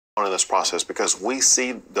in this process because we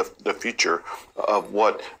see the future of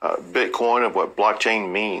what Bitcoin, of what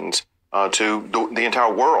blockchain means to the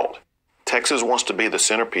entire world. Texas wants to be the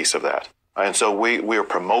centerpiece of that. And so we are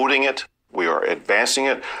promoting it, we are advancing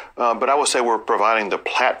it, but I would say we're providing the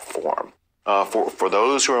platform for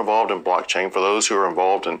those who are involved in blockchain, for those who are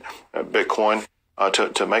involved in Bitcoin,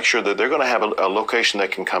 to make sure that they're going to have a location they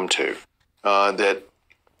can come to that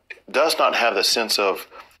does not have the sense of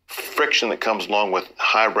friction that comes along with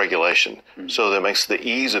high regulation. So that makes the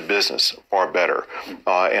ease of business far better,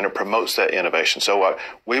 and it promotes that innovation. So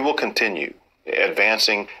we will continue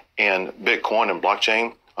advancing, and Bitcoin and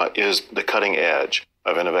blockchain is the cutting edge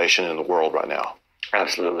of innovation in the world right now.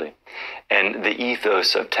 Absolutely. And the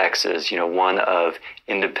ethos of Texas, one of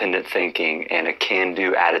independent thinking and a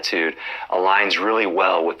can-do attitude, aligns really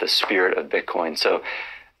well with the spirit of Bitcoin. So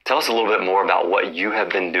tell us a little bit more about what you have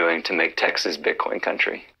been doing to make Texas Bitcoin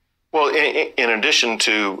country. Well, in addition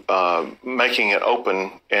to making it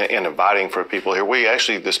open and inviting for people here, we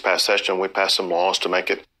actually, this past session, we passed some laws to make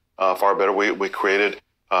it far better. We created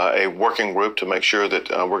a working group to make sure that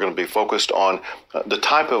we're going to be focused on the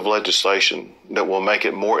type of legislation that will make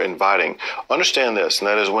it more inviting. Understand this, and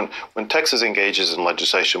that is when Texas engages in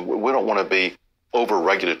legislation, we don't want to be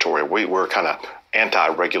over-regulatory. We're kind of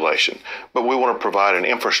anti-regulation, but we want to provide an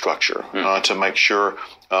infrastructure to make sure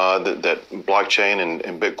that blockchain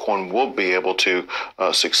and Bitcoin will be able to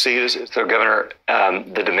succeed. So, Governor,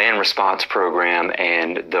 the demand response program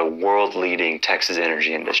and the world-leading Texas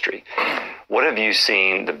energy industry, what have you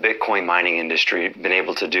seen the Bitcoin mining industry been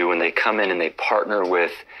able to do when they come in and they partner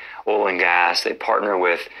with oil and gas, they partner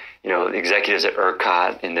with executives at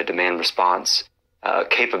ERCOT in the demand response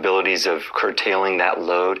capabilities of curtailing that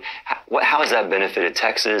load? How has that benefited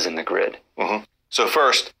Texas and the grid? Mm-hmm. So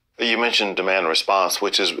first, you mentioned demand response,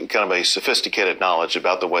 which is kind of a sophisticated knowledge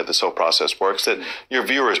about the way this whole process works that your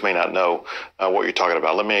viewers may not know what you're talking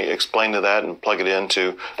about. Let me explain to that and plug it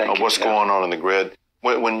into what's going on in the grid.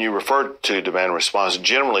 When you refer to demand response,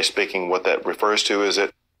 generally speaking, what that refers to is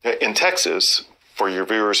that in Texas, for your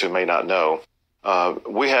viewers who may not know,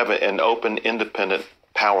 we have an open, independent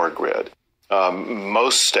power grid.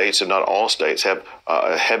 Most states, and not all states, have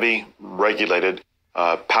a heavy regulated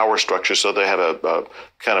power structure, so they have a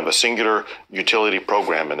kind of a singular utility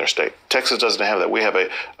program in their state. Texas doesn't have that. We have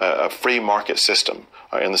a free market system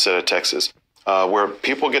in the state of Texas where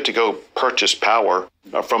people get to go purchase power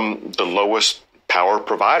from the lowest power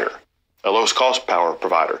provider, the lowest cost power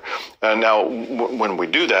provider. And now when we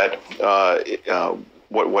do that,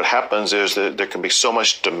 what happens is that there can be so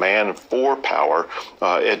much demand for power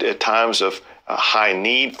at times of high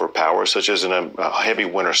need for power, such as in a heavy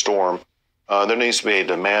winter storm. There needs to be a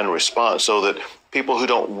demand response so that people who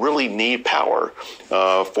don't really need power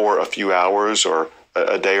for a few hours or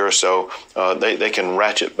a day or so, they can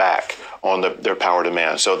ratchet back on their power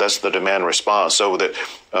demand. So that's the demand response, so that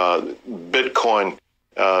Bitcoin,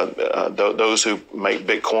 those who make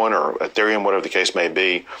Bitcoin or Ethereum, whatever the case may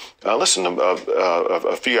be, listen,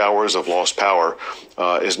 a few hours of lost power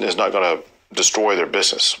is not going to destroy their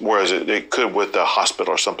business, whereas it could with a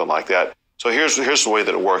hospital or something like that. So here's the way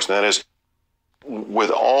that it works, and that is, with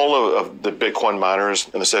all of the Bitcoin miners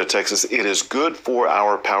in the state of Texas, it is good for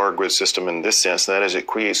our power grid system in this sense, and that is it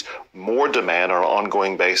creates more demand on an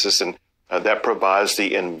ongoing basis, and that provides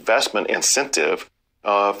the investment incentive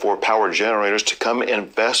for power generators to come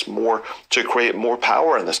invest more to create more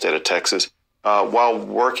power in the state of Texas, while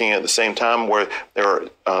working at the same time where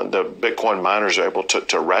the Bitcoin miners are able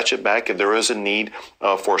to ratchet back if there is a need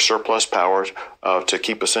for surplus power to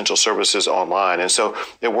keep essential services online. And so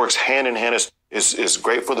it works hand in hand. Is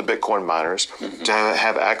great for the Bitcoin miners to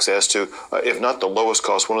have access to, if not the lowest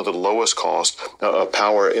cost, one of the lowest cost of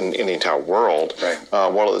power in the entire world, right.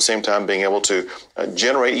 While at the same time being able to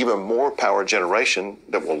generate even more power generation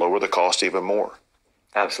that will lower the cost even more.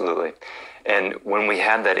 Absolutely. And when we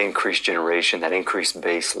have that increased generation, that increased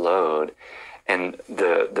base load, and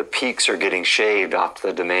the peaks are getting shaved off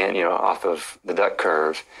the demand, off of the duck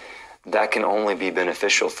curve, that can only be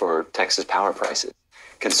beneficial for Texas power prices.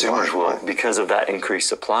 Consumers will, because of that increased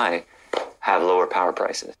supply, have lower power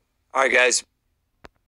prices. All right, guys,